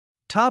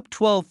Top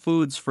 12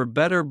 foods for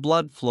better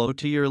blood flow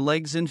to your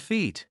legs and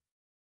feet.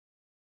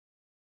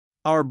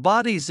 Our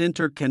body's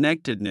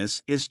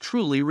interconnectedness is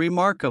truly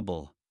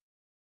remarkable.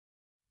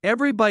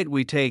 Every bite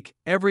we take,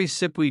 every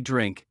sip we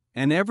drink,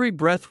 and every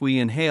breath we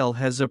inhale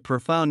has a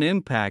profound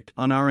impact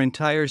on our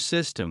entire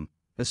system,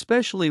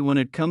 especially when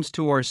it comes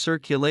to our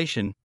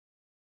circulation.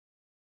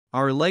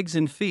 Our legs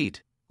and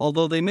feet,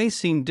 although they may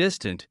seem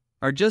distant,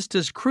 are just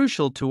as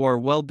crucial to our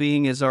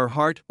well-being as our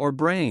heart or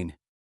brain.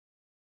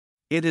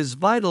 It is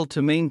vital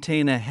to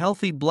maintain a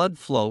healthy blood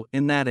flow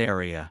in that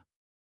area.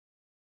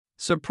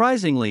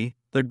 Surprisingly,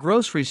 the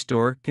grocery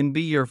store can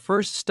be your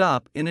first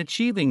stop in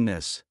achieving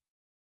this.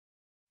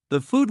 The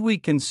food we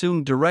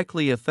consume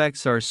directly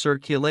affects our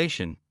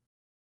circulation.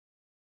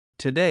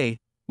 Today,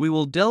 we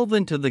will delve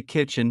into the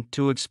kitchen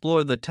to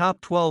explore the top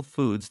 12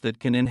 foods that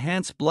can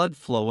enhance blood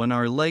flow in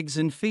our legs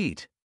and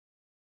feet.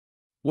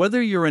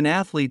 Whether you're an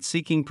athlete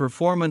seeking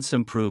performance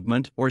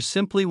improvement or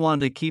simply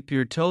want to keep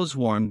your toes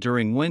warm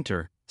during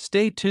winter,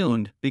 stay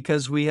tuned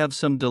because we have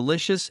some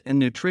delicious and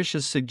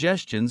nutritious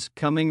suggestions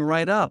coming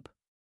right up.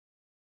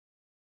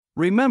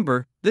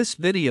 Remember, this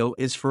video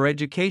is for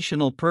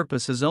educational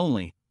purposes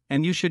only,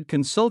 and you should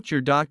consult your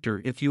doctor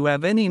if you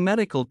have any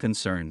medical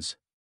concerns.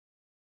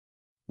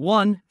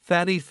 1.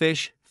 Fatty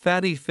fish.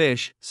 Fatty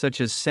fish, such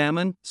as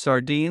salmon,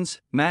 sardines,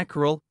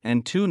 mackerel,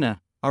 and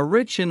tuna, are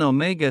rich in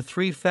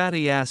omega-3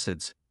 fatty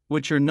acids,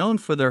 which are known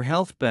for their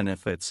health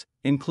benefits,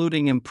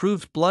 including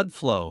improved blood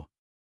flow.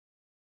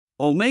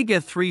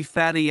 Omega-3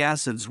 fatty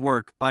acids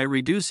work by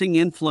reducing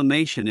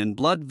inflammation in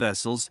blood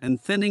vessels and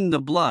thinning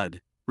the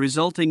blood,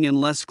 resulting in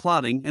less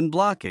clotting and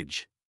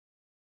blockage.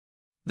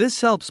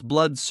 This helps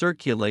blood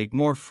circulate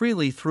more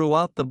freely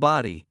throughout the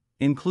body,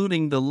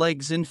 including the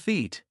legs and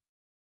feet.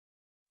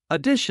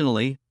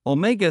 Additionally,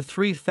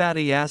 omega-3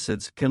 fatty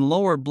acids can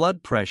lower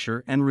blood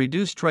pressure and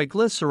reduce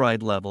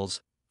triglyceride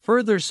levels,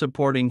 further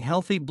supporting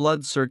healthy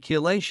blood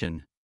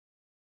circulation.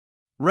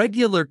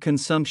 Regular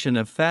consumption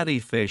of fatty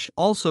fish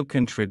also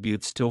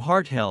contributes to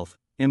heart health,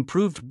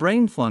 improved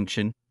brain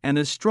function, and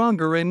a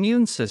stronger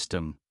immune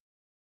system.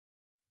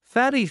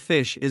 Fatty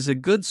fish is a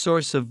good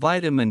source of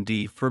vitamin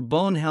D for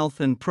bone health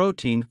and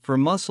protein for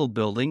muscle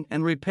building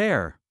and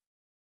repair.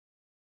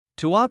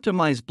 To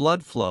optimize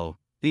blood flow,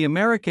 the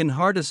American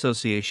Heart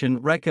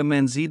Association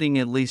recommends eating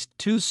at least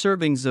 2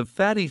 servings of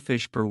fatty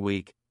fish per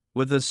week,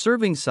 with a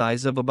serving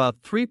size of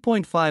about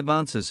 3.5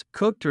 ounces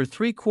cooked or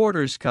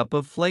 3/4 cup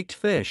of flaked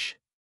fish.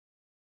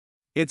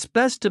 It's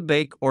best to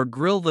bake or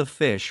grill the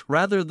fish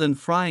rather than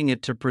frying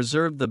it to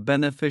preserve the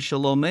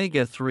beneficial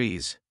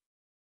omega-3s.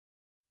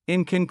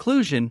 In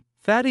conclusion,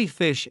 fatty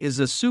fish is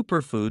a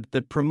superfood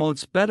that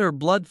promotes better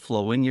blood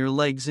flow in your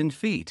legs and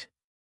feet.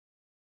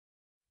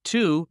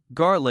 2.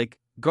 Garlic.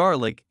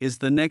 Garlic is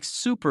the next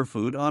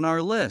superfood on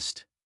our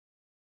list.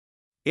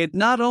 It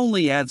not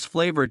only adds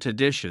flavor to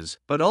dishes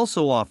but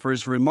also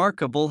offers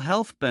remarkable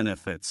health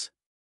benefits.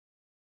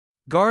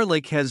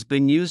 Garlic has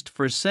been used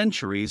for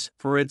centuries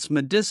for its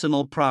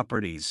medicinal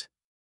properties.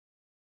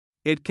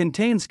 It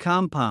contains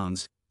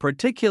compounds,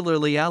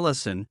 particularly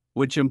allicin,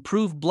 which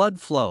improve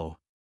blood flow.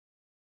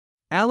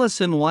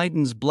 Allicin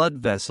widens blood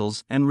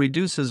vessels and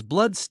reduces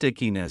blood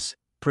stickiness,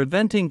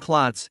 preventing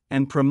clots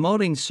and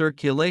promoting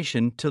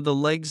circulation to the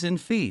legs and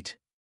feet.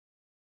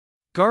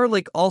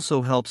 Garlic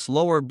also helps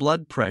lower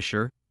blood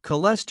pressure,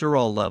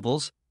 cholesterol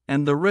levels,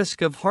 and the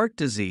risk of heart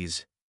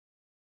disease.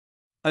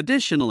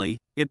 Additionally,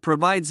 it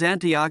provides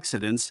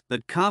antioxidants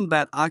that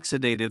combat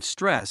oxidative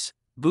stress,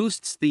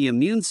 boosts the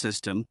immune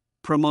system,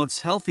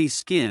 promotes healthy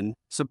skin,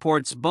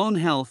 supports bone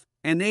health,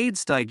 and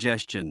aids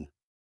digestion.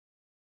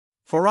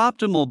 For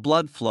optimal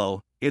blood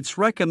flow, it's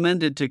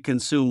recommended to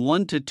consume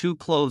 1 to 2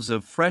 cloves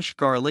of fresh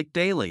garlic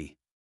daily.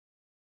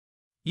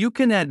 You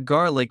can add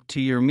garlic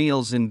to your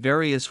meals in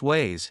various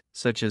ways,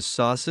 such as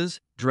sauces,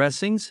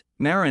 dressings,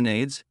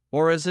 marinades,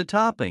 or as a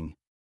topping.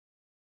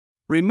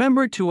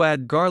 Remember to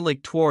add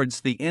garlic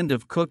towards the end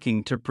of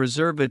cooking to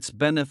preserve its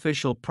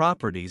beneficial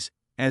properties,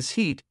 as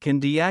heat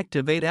can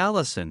deactivate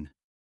allicin.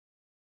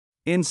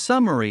 In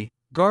summary,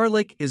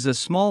 garlic is a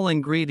small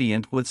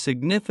ingredient with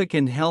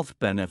significant health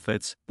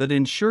benefits that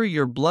ensure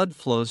your blood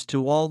flows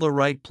to all the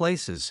right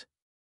places.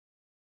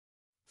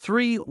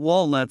 3.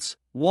 Walnuts.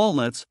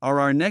 Walnuts are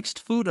our next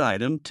food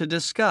item to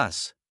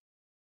discuss.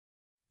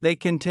 They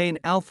contain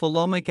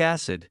alpha-linoleic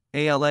acid,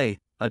 ALA,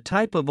 a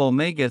type of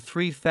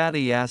omega-3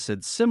 fatty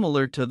acid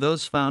similar to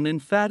those found in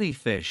fatty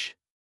fish.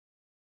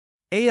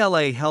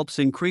 ALA helps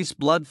increase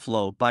blood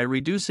flow by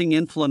reducing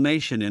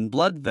inflammation in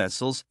blood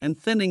vessels and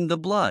thinning the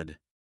blood.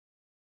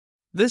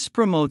 This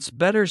promotes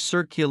better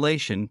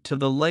circulation to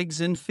the legs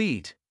and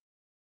feet.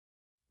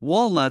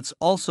 Walnuts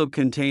also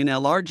contain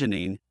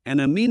L-arginine, an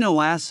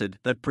amino acid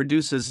that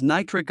produces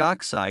nitric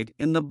oxide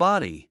in the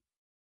body.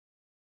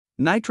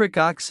 Nitric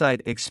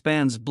oxide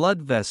expands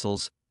blood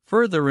vessels,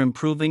 further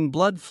improving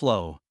blood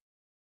flow.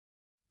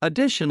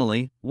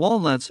 Additionally,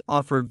 walnuts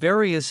offer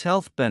various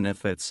health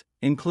benefits,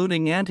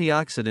 including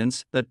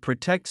antioxidants that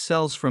protect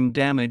cells from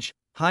damage,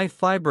 high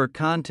fiber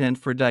content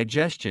for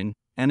digestion,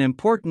 and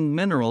important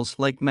minerals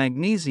like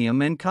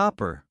magnesium and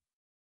copper.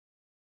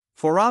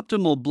 For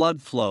optimal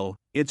blood flow,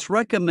 it's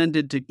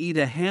recommended to eat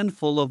a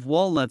handful of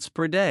walnuts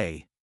per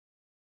day.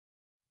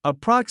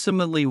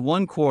 Approximately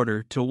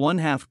 1/4 to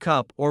 1/2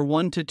 cup or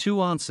 1 to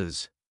 2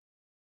 ounces.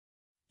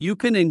 You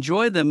can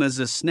enjoy them as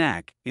a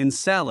snack, in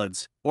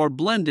salads, or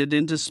blended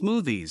into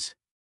smoothies.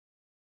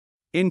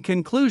 In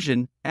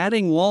conclusion,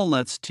 adding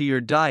walnuts to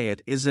your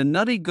diet is a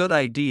nutty good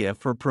idea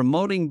for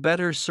promoting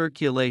better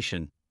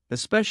circulation,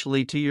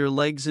 especially to your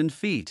legs and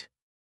feet.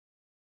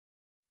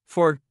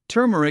 For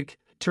turmeric,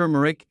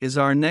 turmeric is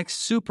our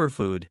next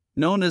superfood,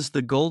 known as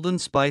the golden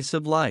spice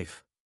of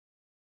life.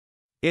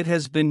 It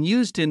has been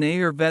used in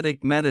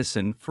Ayurvedic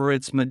medicine for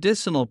its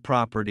medicinal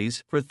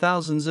properties for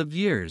thousands of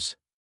years.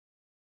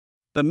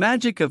 The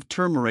magic of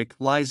turmeric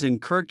lies in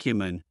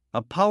curcumin,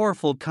 a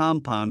powerful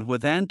compound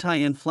with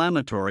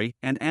anti-inflammatory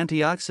and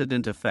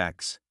antioxidant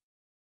effects.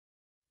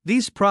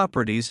 These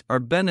properties are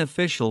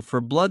beneficial for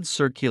blood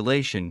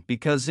circulation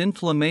because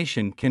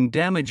inflammation can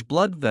damage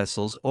blood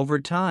vessels over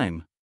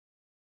time.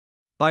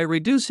 By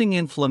reducing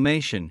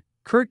inflammation,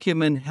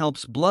 curcumin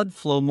helps blood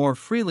flow more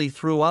freely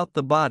throughout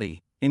the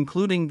body,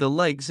 including the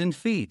legs and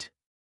feet.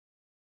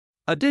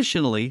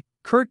 Additionally,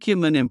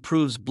 curcumin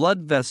improves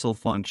blood vessel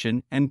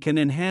function and can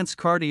enhance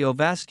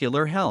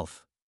cardiovascular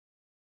health.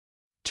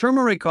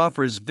 Turmeric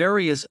offers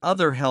various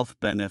other health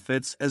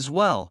benefits as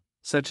well,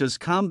 such as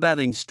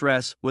combating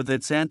stress with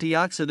its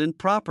antioxidant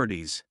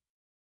properties,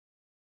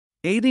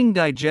 aiding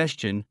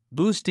digestion,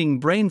 boosting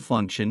brain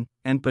function,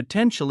 and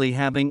potentially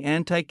having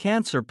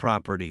anti-cancer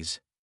properties.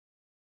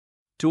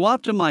 To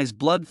optimize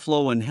blood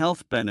flow and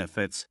health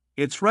benefits,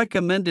 it's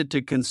recommended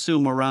to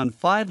consume around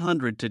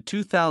 500 to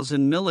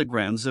 2,000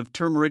 milligrams of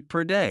turmeric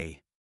per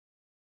day.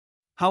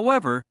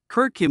 However,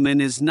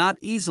 curcumin is not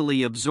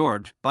easily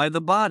absorbed by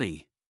the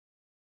body.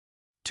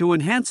 To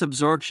enhance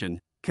absorption,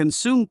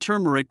 consume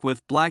turmeric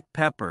with black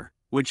pepper,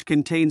 which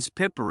contains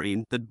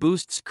piperine that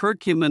boosts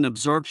curcumin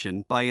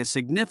absorption by a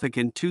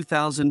significant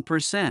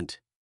 2,000%.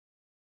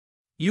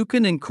 You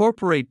can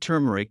incorporate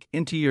turmeric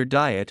into your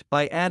diet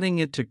by adding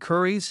it to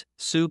curries,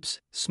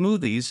 soups,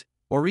 smoothies,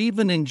 or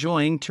even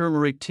enjoying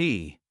turmeric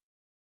tea.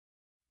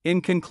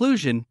 In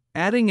conclusion,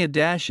 adding a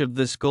dash of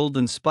this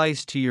golden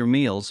spice to your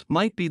meals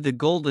might be the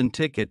golden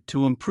ticket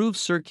to improve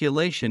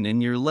circulation in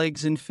your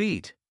legs and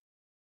feet.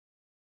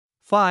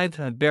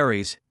 5.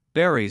 Berries.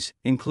 Berries,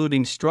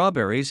 including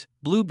strawberries,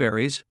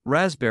 blueberries,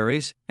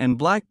 raspberries, and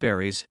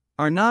blackberries,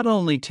 are not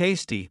only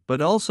tasty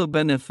but also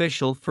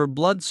beneficial for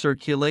blood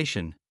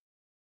circulation.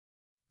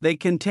 They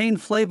contain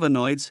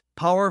flavonoids,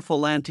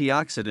 powerful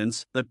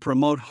antioxidants that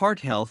promote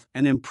heart health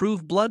and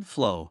improve blood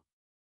flow.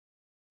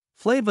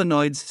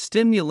 Flavonoids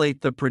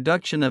stimulate the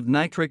production of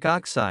nitric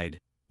oxide,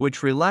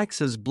 which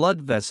relaxes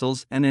blood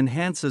vessels and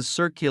enhances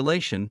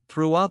circulation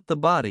throughout the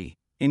body,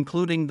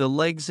 including the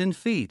legs and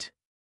feet.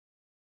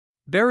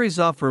 Berries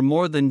offer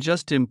more than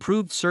just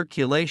improved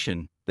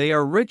circulation, they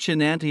are rich in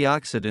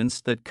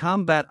antioxidants that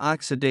combat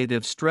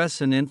oxidative stress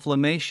and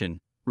inflammation,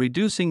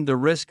 reducing the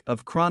risk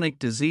of chronic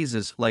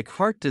diseases like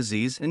heart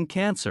disease and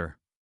cancer.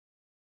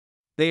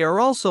 They are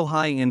also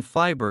high in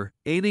fiber,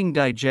 aiding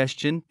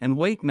digestion and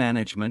weight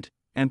management,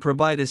 and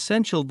provide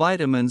essential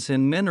vitamins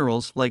and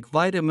minerals like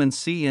vitamin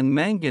C and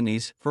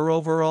manganese for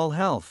overall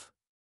health.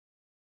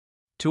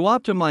 To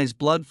optimize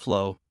blood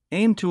flow,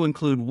 aim to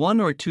include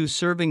 1 or 2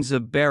 servings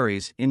of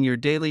berries in your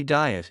daily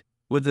diet,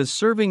 with a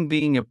serving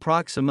being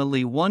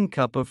approximately 1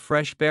 cup of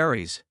fresh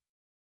berries.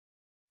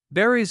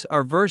 Berries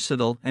are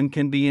versatile and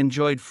can be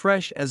enjoyed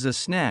fresh as a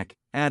snack,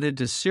 added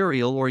to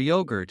cereal or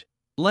yogurt,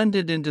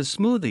 blended into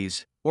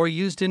smoothies, or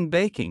used in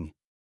baking.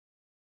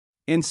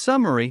 In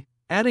summary,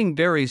 adding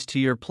berries to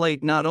your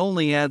plate not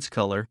only adds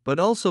color but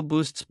also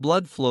boosts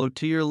blood flow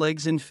to your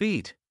legs and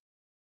feet.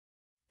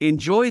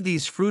 Enjoy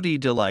these fruity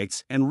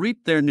delights and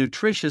reap their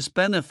nutritious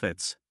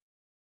benefits.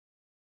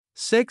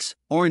 6.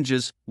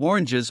 Oranges.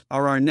 Oranges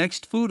are our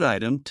next food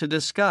item to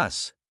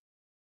discuss.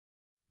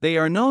 They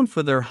are known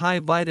for their high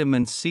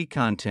vitamin C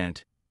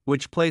content,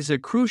 which plays a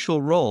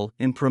crucial role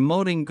in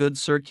promoting good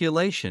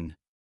circulation.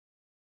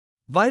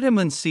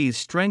 Vitamin C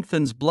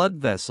strengthens blood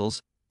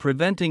vessels,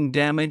 preventing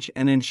damage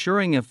and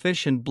ensuring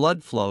efficient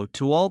blood flow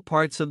to all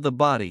parts of the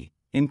body,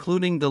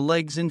 including the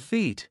legs and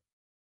feet.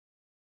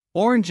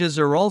 Oranges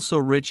are also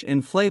rich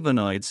in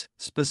flavonoids,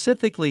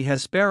 specifically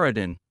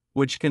hesperidin,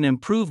 which can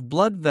improve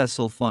blood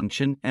vessel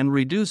function and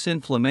reduce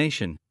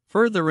inflammation,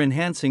 further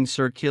enhancing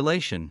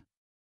circulation.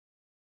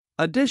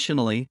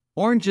 Additionally,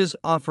 oranges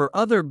offer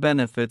other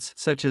benefits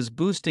such as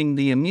boosting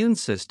the immune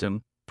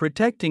system,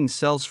 protecting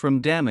cells from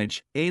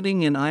damage,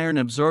 aiding in iron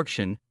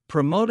absorption,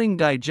 promoting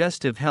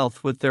digestive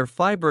health with their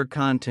fiber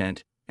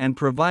content, and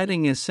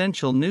providing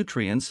essential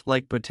nutrients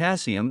like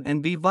potassium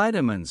and B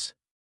vitamins.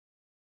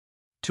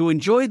 To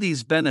enjoy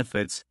these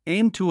benefits,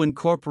 aim to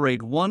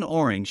incorporate 1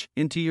 orange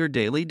into your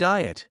daily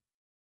diet.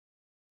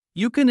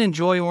 You can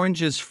enjoy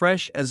oranges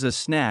fresh as a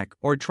snack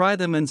or try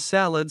them in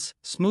salads,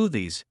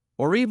 smoothies,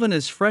 or even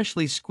as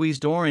freshly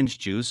squeezed orange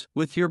juice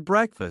with your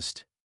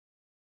breakfast.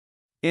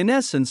 In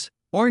essence,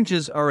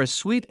 oranges are a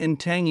sweet and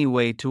tangy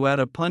way to add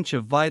a punch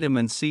of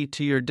vitamin C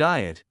to your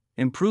diet,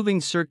 improving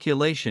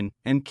circulation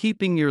and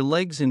keeping your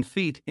legs and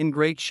feet in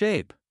great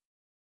shape.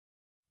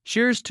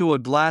 Cheers to a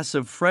glass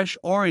of fresh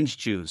orange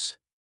juice.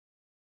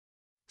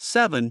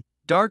 7.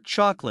 Dark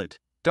chocolate.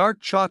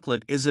 Dark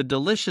chocolate is a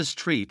delicious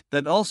treat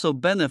that also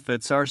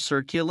benefits our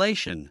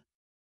circulation.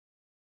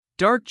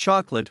 Dark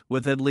chocolate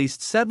with at least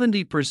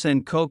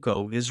 70%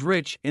 cocoa is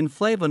rich in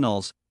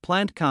flavonols,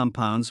 plant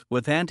compounds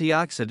with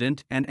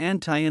antioxidant and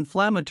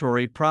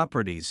anti-inflammatory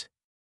properties.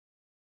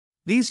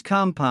 These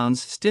compounds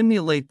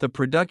stimulate the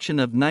production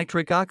of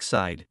nitric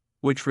oxide,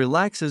 which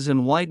relaxes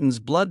and widens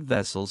blood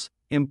vessels,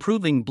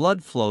 improving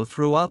blood flow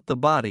throughout the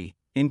body,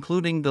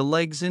 including the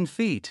legs and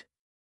feet.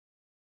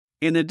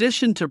 In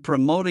addition to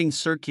promoting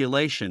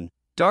circulation,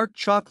 dark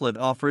chocolate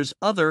offers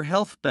other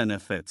health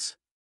benefits.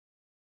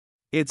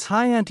 Its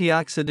high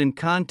antioxidant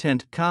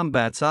content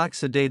combats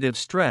oxidative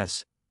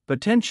stress,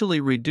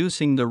 potentially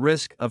reducing the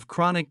risk of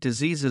chronic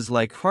diseases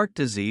like heart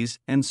disease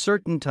and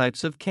certain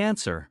types of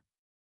cancer.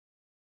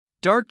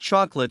 Dark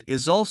chocolate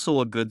is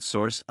also a good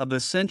source of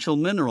essential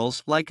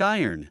minerals like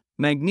iron,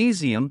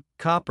 magnesium,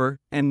 copper,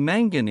 and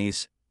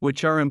manganese,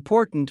 which are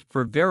important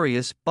for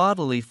various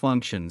bodily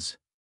functions.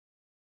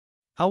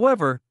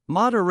 However,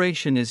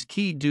 moderation is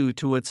key due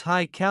to its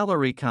high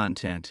calorie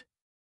content.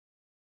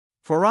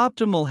 For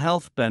optimal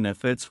health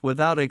benefits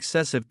without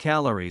excessive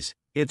calories,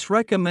 it's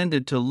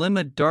recommended to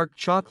limit dark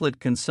chocolate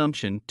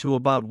consumption to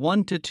about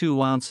 1 to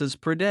 2 ounces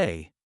per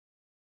day.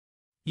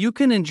 You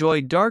can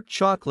enjoy dark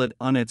chocolate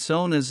on its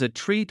own as a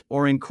treat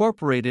or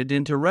incorporate it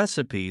into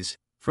recipes,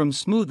 from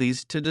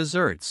smoothies to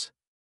desserts.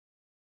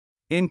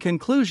 In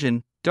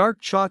conclusion, dark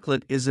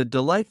chocolate is a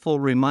delightful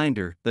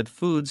reminder that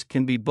foods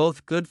can be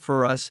both good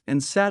for us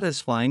and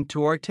satisfying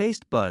to our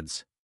taste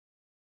buds.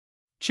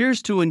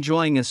 Cheers to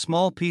enjoying a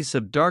small piece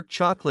of dark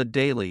chocolate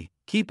daily,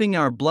 keeping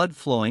our blood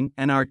flowing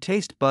and our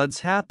taste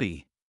buds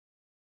happy.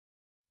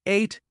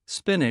 8.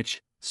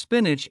 Spinach.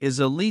 Spinach is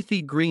a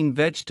leafy green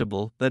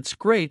vegetable that's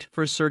great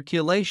for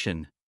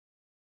circulation.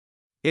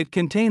 It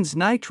contains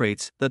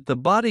nitrates that the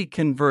body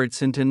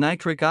converts into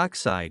nitric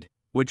oxide,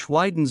 which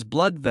widens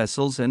blood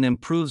vessels and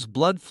improves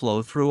blood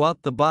flow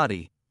throughout the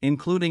body,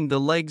 including the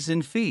legs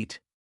and feet.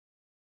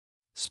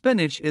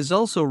 Spinach is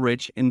also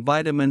rich in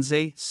vitamins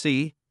A,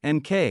 C,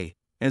 and K,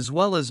 as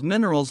well as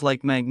minerals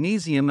like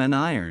magnesium and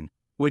iron,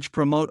 which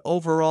promote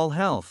overall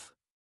health.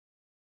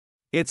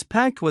 It's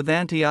packed with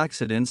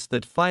antioxidants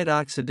that fight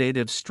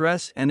oxidative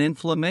stress and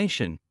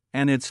inflammation,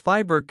 and its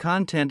fiber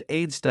content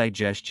aids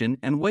digestion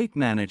and weight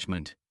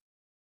management.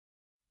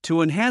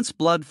 To enhance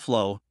blood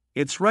flow,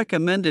 it's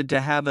recommended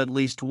to have at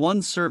least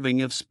 1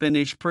 serving of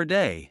spinach per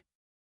day.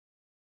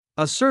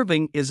 A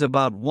serving is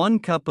about 1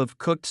 cup of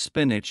cooked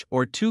spinach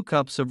or 2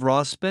 cups of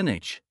raw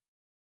spinach.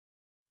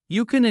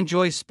 You can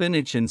enjoy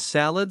spinach in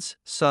salads,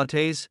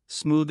 sautés,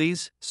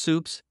 smoothies,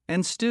 soups,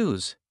 and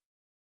stews.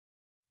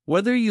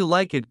 Whether you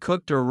like it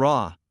cooked or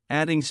raw,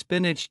 adding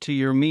spinach to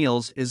your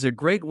meals is a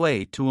great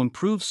way to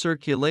improve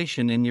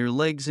circulation in your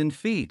legs and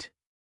feet.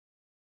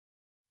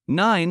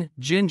 9.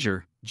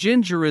 Ginger.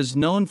 Ginger is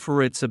known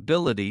for its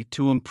ability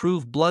to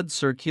improve blood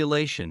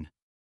circulation.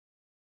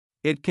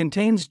 It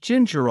contains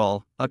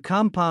gingerol, a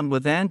compound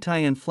with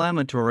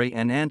anti-inflammatory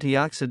and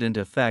antioxidant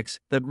effects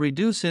that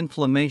reduce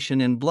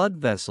inflammation in blood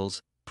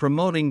vessels,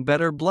 promoting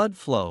better blood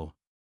flow.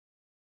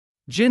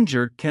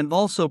 Ginger can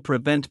also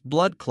prevent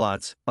blood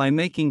clots by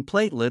making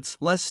platelets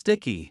less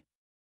sticky.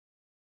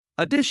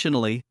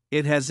 Additionally,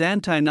 it has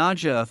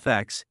anti-nausea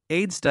effects,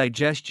 aids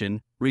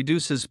digestion,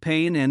 reduces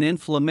pain and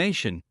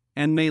inflammation,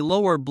 and may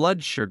lower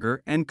blood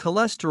sugar and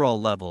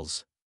cholesterol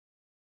levels.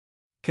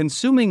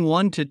 Consuming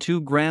 1 to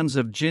 2 grams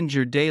of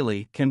ginger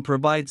daily can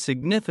provide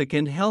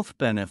significant health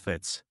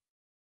benefits.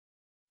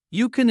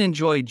 You can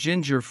enjoy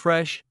ginger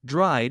fresh,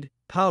 dried,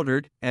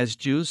 powdered, as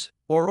juice,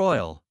 or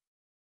oil.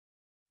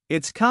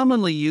 It's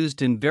commonly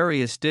used in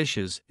various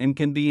dishes and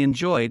can be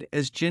enjoyed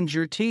as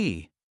ginger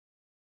tea.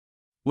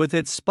 With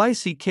its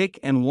spicy kick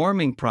and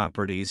warming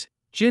properties,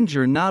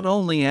 ginger not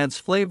only adds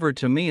flavor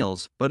to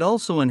meals but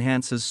also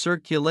enhances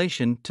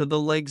circulation to the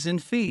legs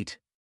and feet.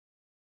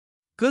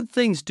 Good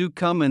things do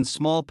come in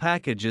small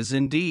packages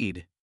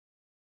indeed.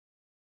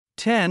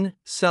 10.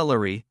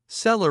 Celery.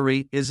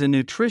 Celery is a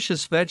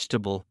nutritious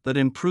vegetable that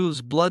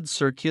improves blood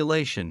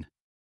circulation.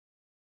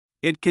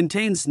 It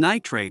contains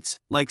nitrates,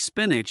 like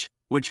spinach,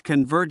 which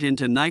convert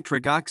into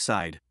nitric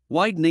oxide,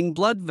 widening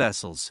blood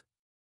vessels.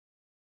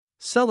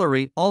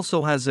 Celery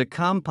also has a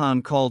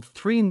compound called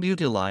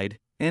 3-butylide,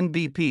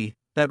 NBP,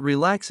 that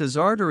relaxes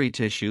artery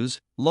tissues,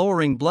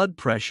 lowering blood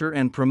pressure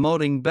and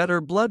promoting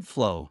better blood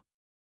flow.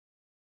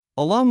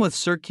 Along with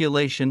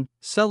circulation,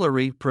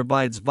 celery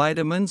provides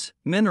vitamins,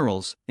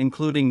 minerals,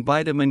 including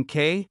vitamin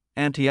K,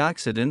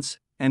 antioxidants,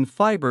 and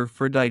fiber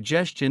for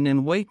digestion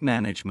and weight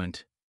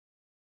management.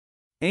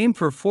 Aim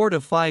for 4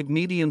 to 5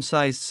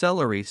 medium-sized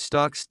celery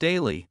stalks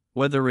daily,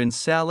 whether in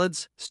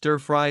salads,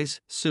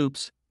 stir-fries,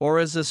 soups, or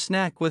as a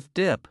snack with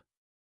dip.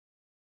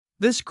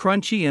 This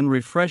crunchy and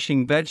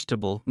refreshing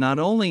vegetable not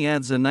only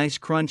adds a nice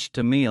crunch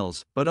to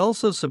meals but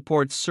also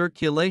supports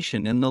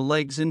circulation in the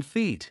legs and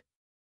feet.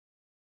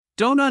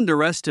 Don't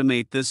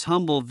underestimate this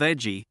humble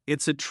veggie,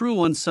 it's a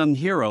true unsung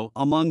hero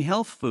among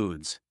health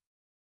foods.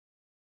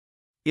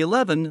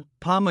 11.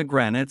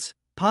 Pomegranates.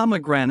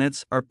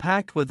 Pomegranates are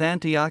packed with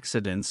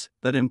antioxidants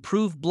that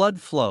improve blood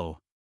flow.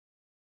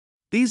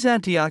 These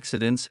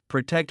antioxidants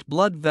protect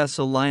blood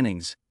vessel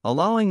linings,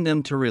 allowing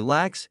them to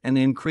relax and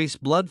increase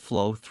blood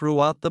flow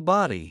throughout the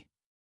body.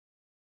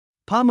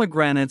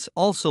 Pomegranates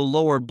also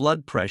lower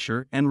blood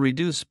pressure and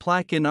reduce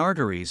plaque in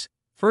arteries,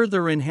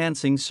 further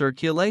enhancing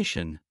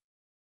circulation.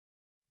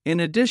 In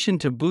addition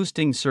to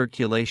boosting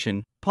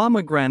circulation,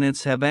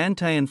 pomegranates have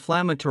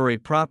anti-inflammatory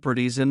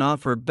properties and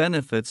offer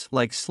benefits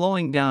like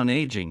slowing down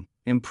aging,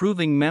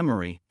 improving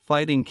memory,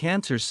 fighting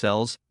cancer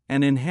cells,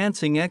 and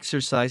enhancing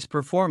exercise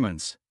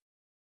performance.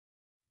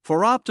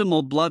 For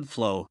optimal blood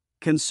flow,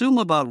 consume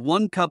about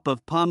 1 cup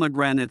of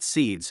pomegranate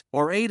seeds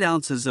or 8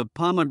 ounces of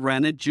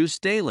pomegranate juice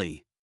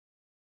daily.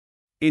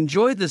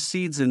 Enjoy the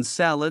seeds in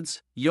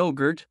salads,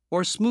 yogurt,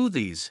 or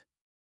smoothies.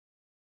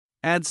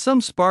 Add some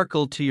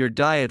sparkle to your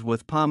diet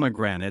with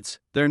pomegranates.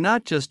 They're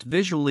not just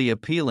visually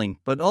appealing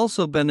but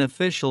also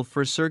beneficial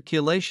for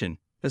circulation,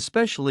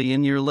 especially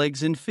in your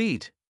legs and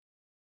feet.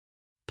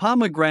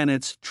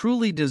 Pomegranates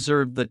truly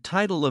deserve the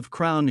title of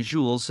crown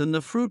jewels in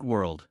the fruit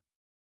world.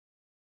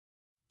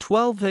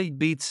 12.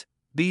 Beets.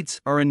 Beets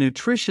are a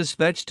nutritious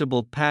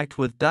vegetable packed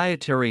with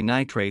dietary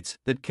nitrates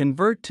that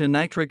convert to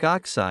nitric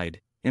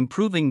oxide,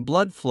 improving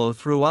blood flow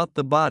throughout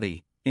the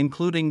body,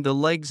 including the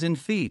legs and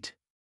feet.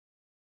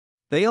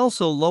 They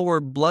also lower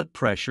blood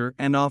pressure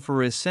and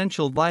offer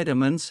essential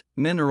vitamins,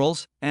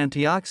 minerals,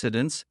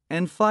 antioxidants,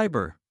 and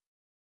fiber.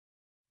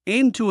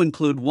 Aim to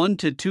include 1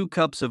 to 2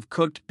 cups of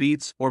cooked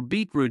beets or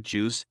beetroot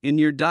juice in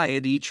your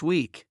diet each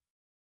week.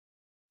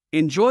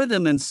 Enjoy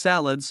them in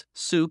salads,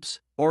 soups,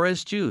 or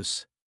as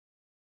juice.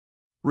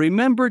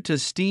 Remember to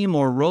steam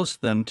or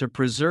roast them to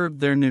preserve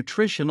their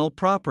nutritional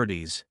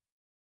properties.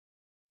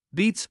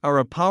 Beets are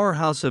a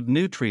powerhouse of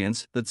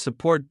nutrients that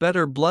support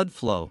better blood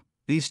flow.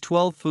 These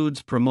 12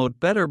 foods promote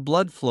better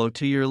blood flow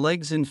to your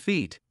legs and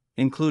feet,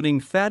 including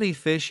fatty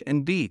fish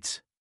and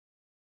beets.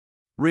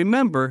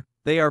 Remember,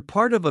 they are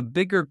part of a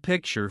bigger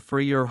picture for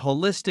your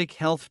holistic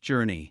health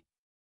journey.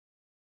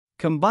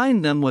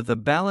 Combine them with a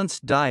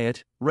balanced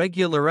diet,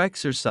 regular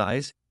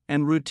exercise,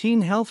 and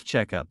routine health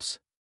checkups.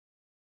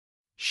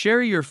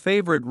 Share your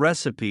favorite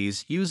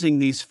recipes using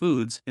these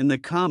foods in the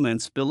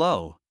comments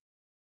below.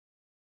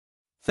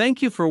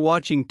 Thank you for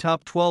watching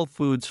Top 12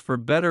 Foods for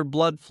Better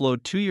Blood Flow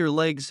to Your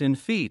Legs and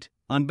Feet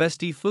on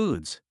Bestie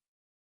Foods.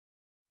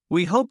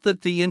 We hope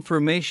that the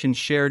information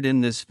shared in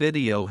this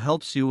video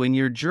helps you in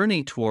your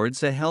journey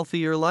towards a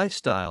healthier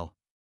lifestyle.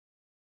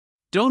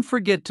 Don't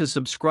forget to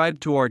subscribe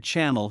to our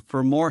channel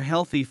for more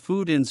healthy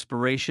food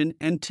inspiration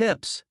and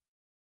tips.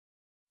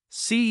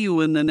 See you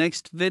in the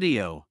next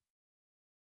video.